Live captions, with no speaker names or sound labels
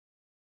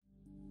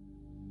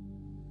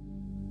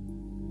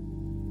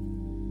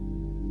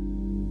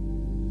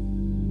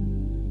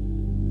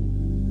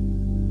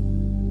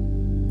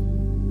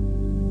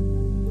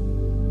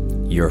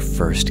Your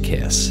first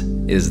kiss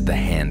is the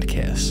hand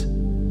kiss.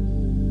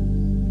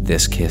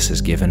 This kiss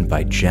is given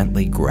by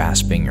gently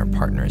grasping your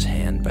partner's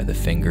hand by the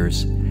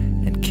fingers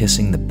and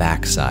kissing the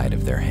backside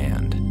of their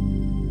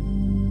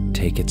hand.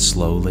 Take it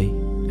slowly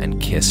and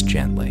kiss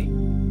gently.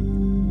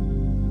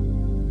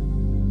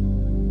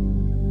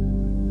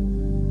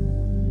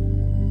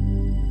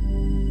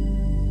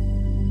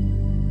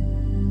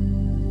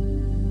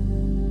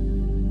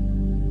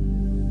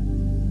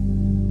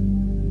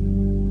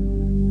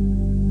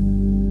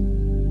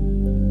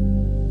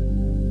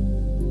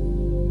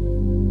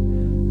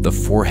 The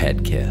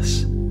forehead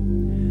kiss.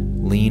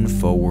 Lean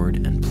forward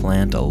and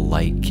plant a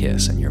light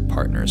kiss on your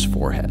partner's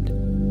forehead.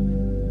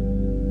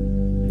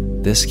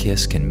 This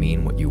kiss can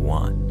mean what you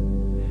want.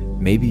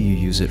 Maybe you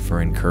use it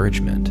for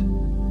encouragement,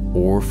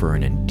 or for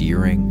an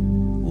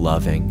endearing,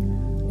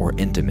 loving, or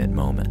intimate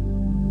moment.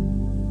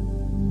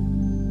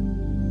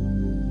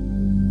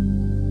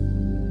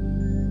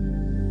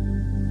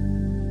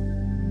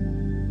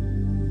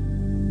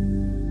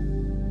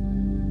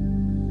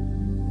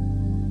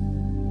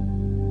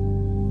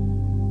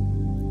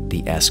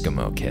 The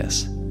Eskimo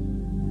kiss.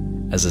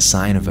 As a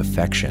sign of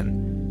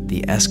affection,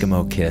 the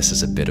Eskimo kiss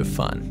is a bit of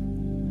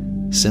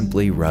fun.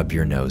 Simply rub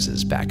your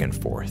noses back and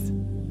forth.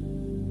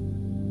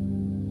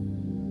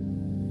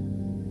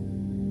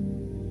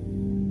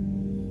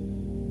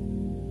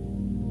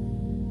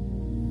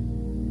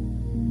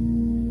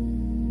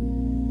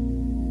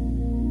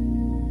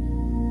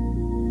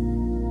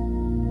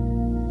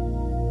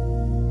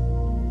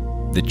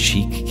 The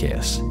cheek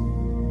kiss.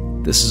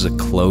 This is a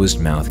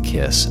closed-mouth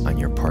kiss on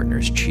your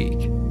partner's cheek.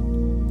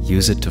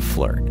 Use it to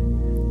flirt,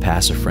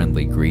 pass a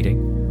friendly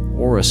greeting,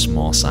 or a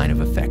small sign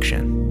of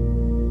affection.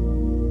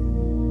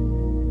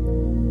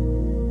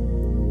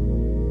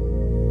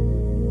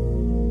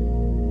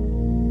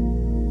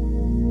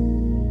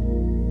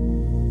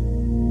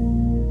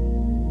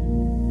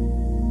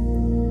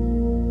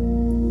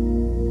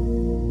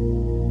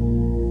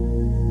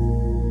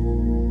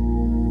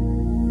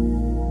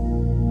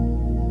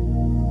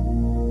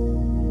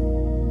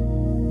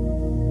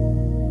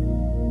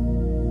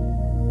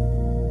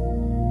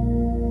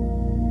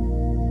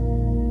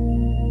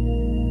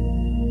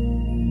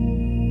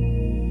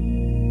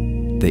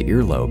 The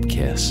earlobe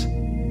kiss.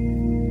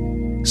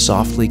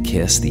 Softly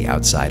kiss the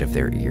outside of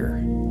their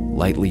ear.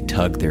 Lightly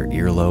tug their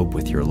earlobe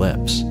with your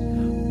lips,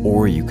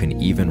 or you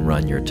can even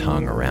run your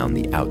tongue around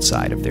the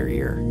outside of their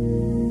ear.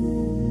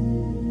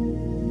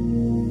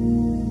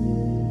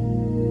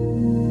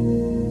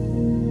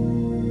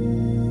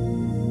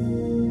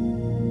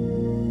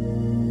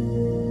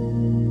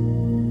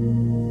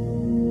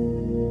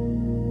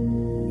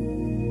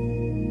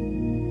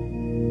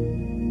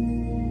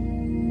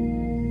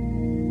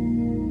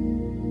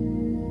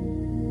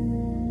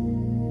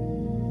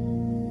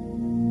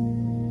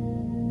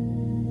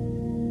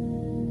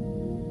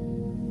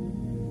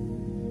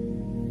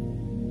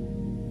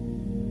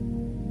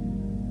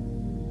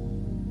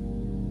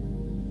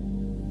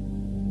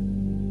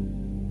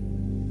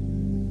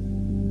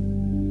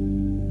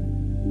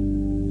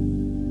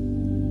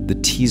 The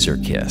teaser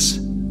kiss.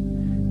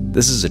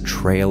 This is a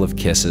trail of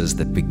kisses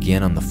that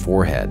begin on the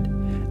forehead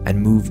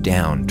and move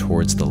down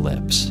towards the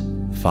lips,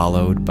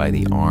 followed by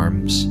the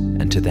arms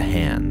and to the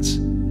hands.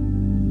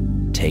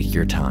 Take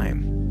your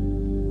time.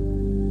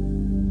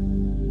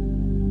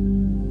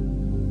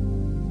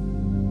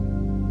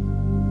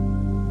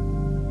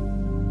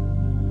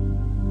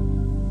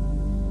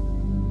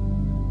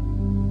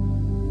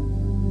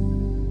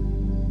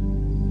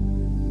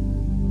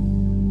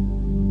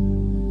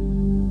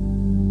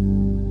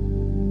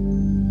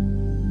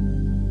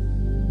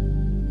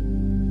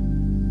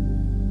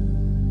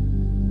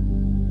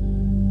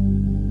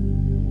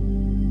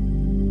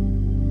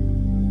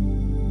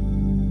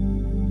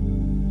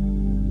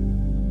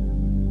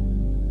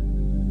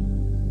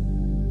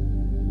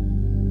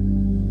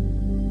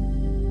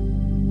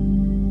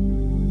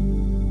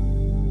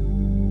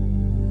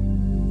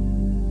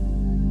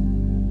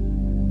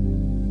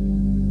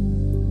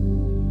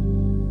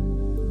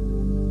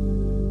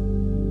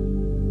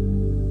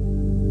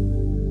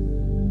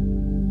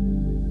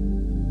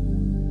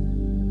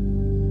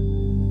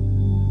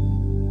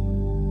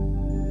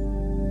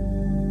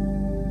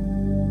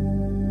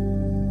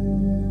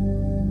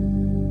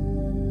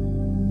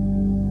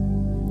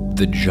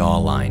 The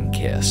jawline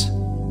kiss.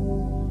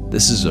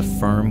 This is a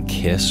firm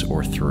kiss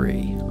or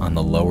three on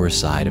the lower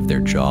side of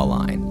their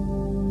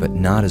jawline, but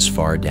not as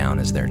far down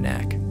as their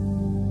neck.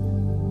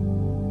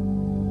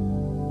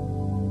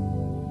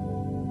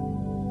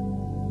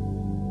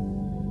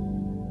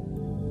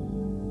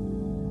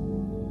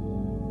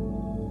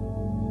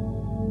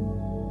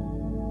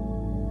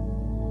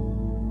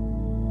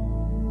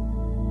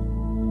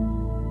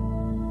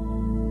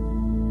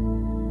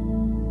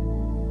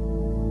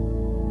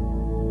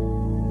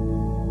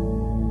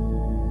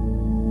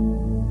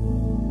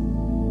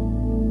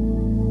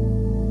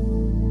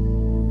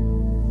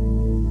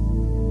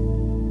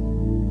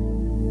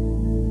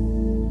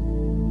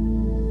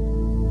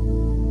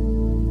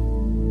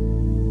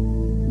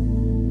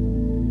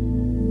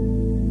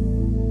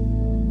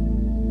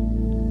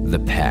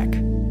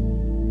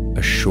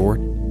 A short,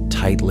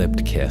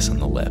 tight-lipped kiss on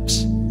the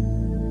lips.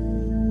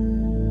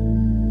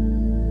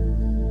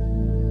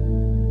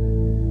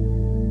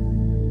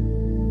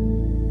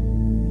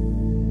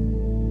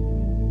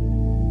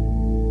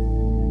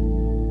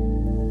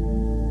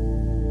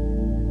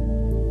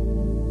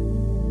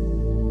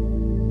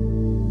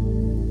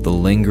 The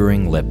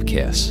lingering lip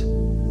kiss.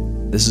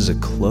 This is a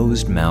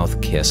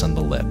closed-mouth kiss on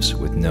the lips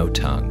with no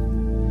tongue.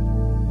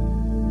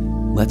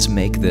 Let's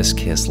make this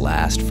kiss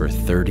last for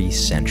 30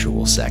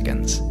 sensual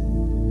seconds.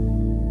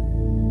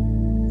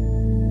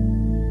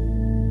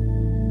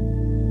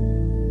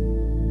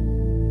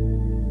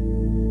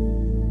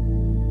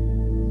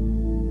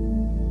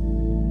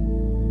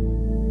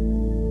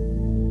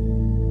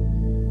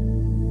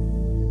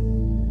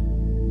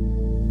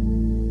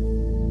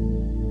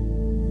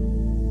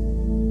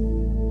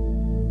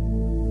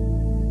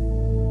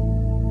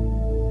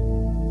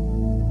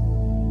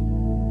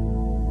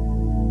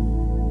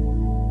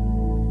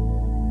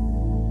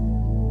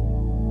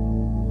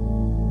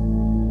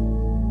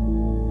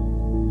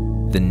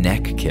 The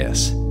neck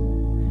kiss.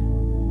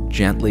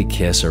 Gently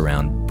kiss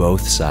around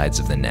both sides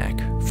of the neck,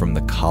 from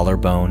the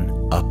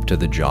collarbone up to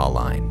the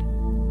jawline.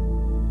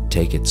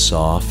 Take it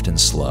soft and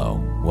slow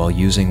while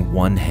using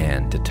one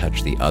hand to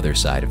touch the other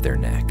side of their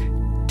neck,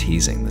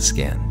 teasing the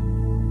skin.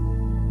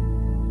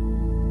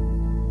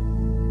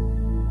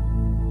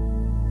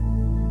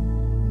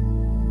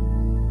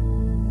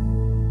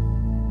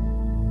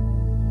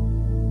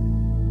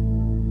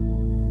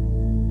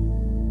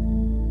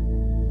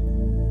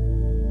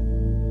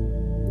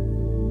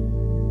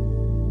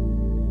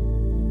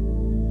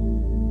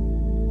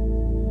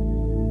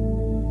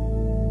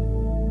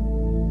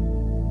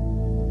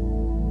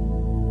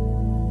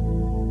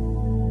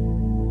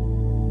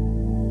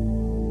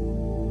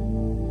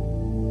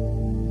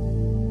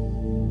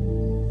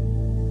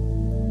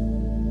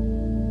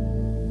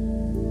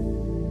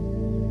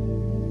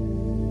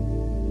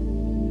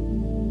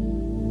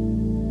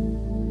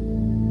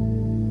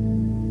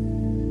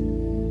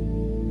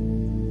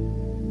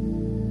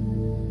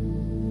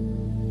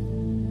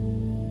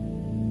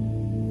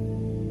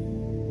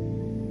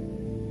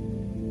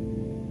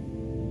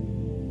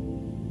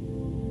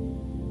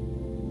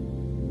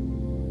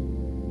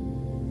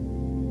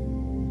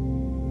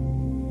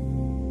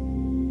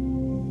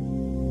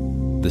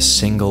 The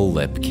single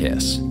lip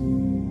kiss.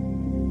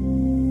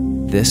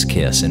 This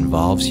kiss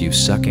involves you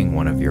sucking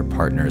one of your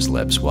partner's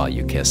lips while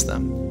you kiss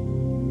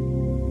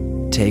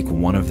them. Take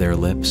one of their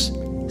lips,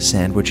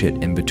 sandwich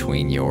it in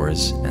between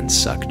yours, and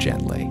suck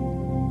gently.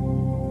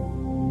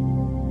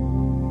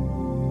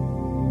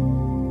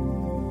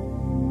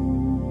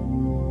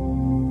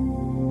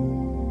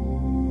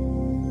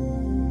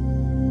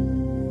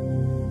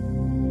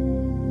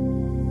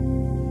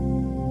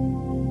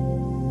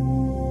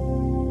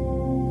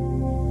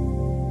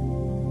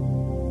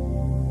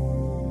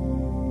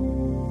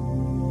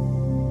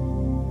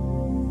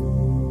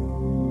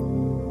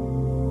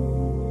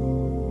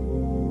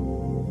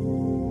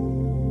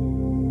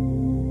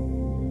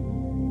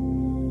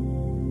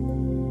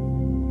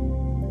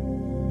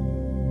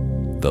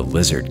 The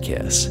lizard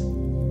kiss.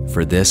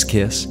 For this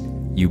kiss,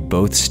 you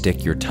both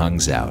stick your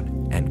tongues out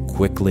and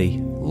quickly,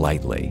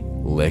 lightly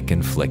lick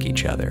and flick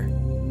each other.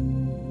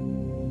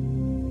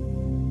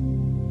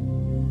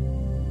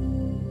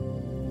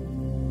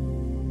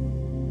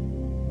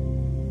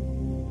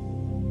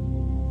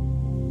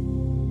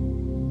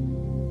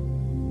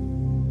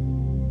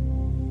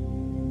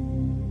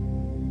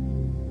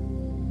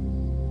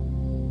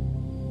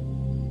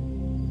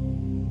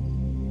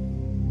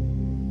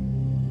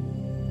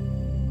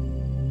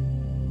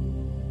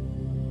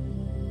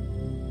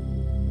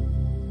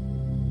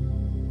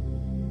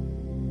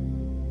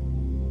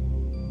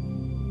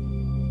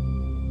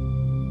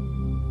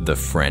 The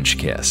French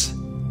kiss.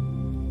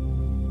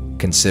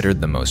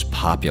 Considered the most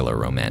popular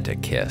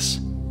romantic kiss,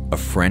 a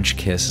French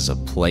kiss is a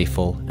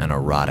playful and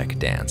erotic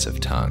dance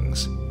of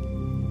tongues.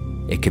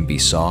 It can be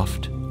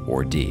soft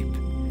or deep,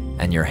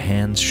 and your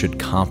hands should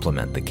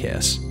complement the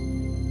kiss.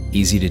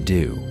 Easy to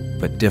do,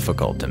 but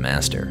difficult to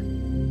master.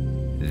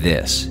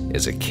 This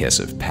is a kiss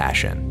of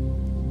passion.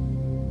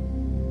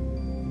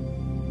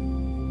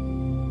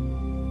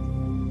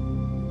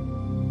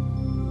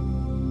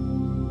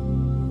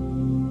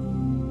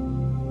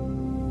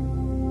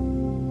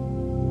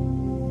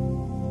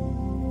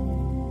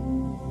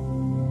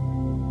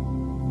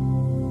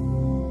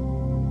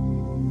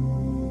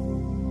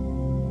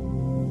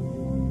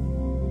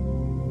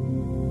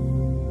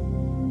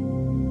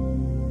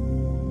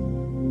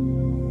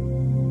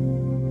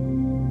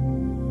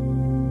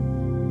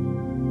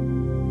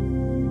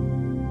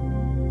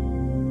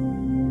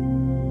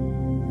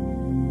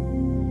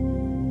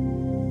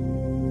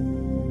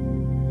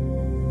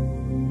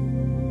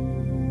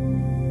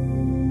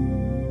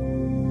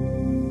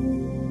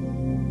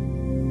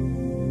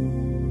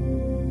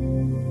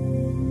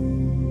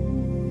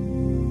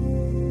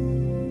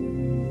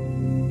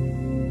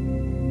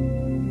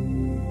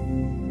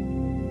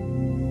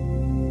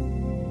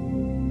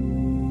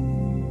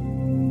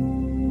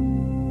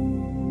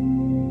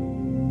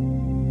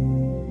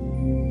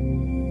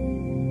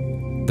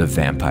 The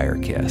vampire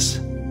kiss.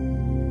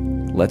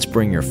 Let's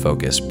bring your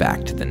focus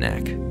back to the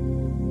neck.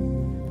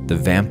 The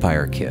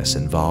vampire kiss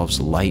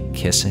involves light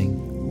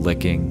kissing,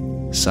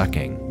 licking,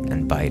 sucking,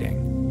 and biting.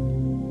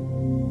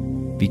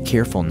 Be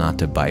careful not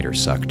to bite or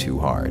suck too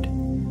hard,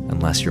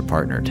 unless your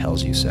partner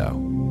tells you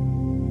so.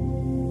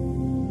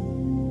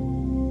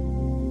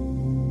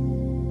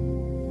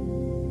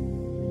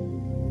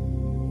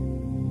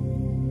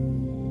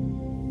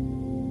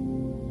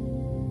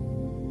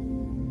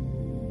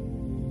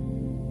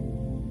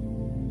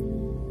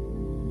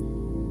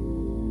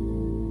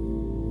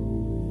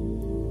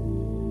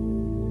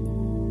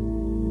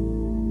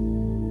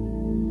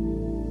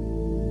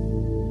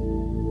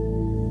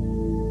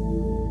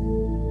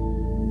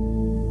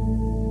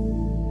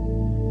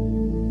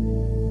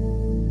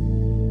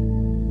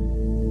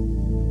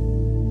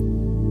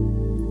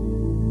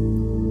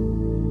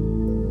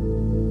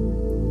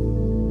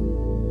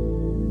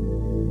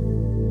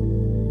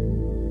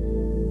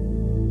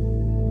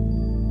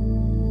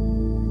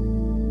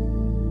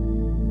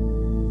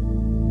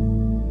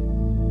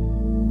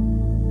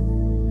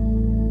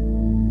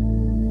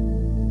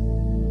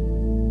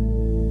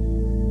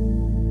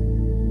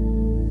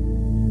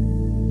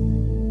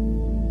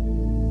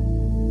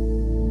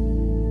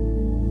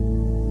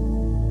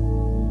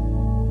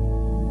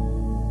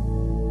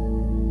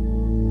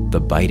 The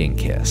biting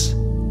kiss.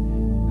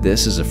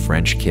 This is a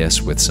French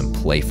kiss with some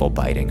playful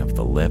biting of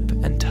the lip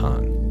and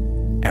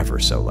tongue, ever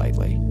so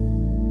lightly.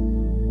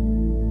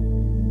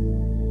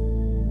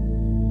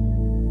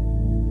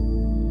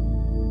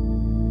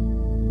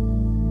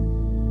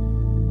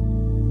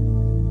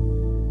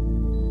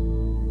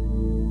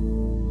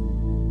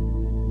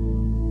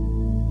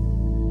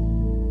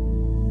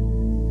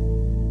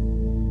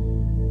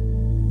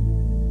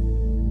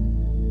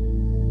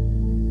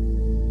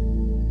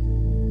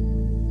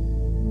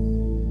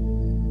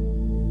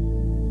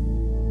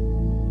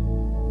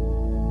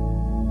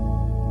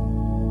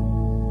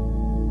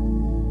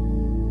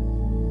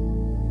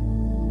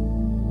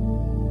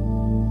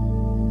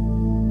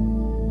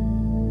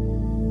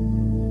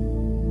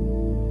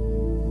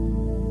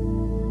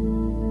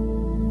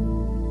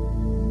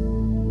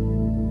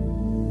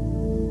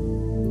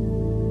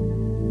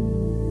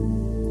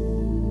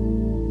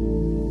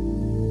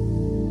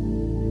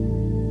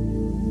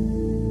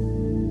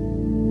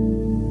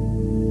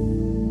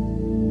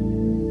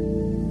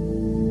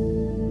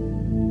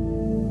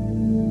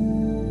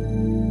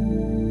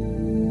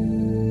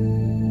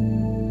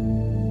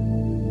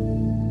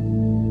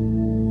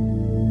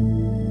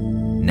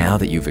 Now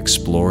that you've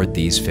explored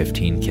these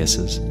 15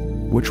 kisses,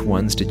 which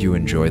ones did you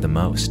enjoy the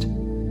most?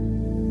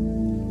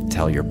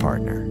 Tell your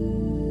partner.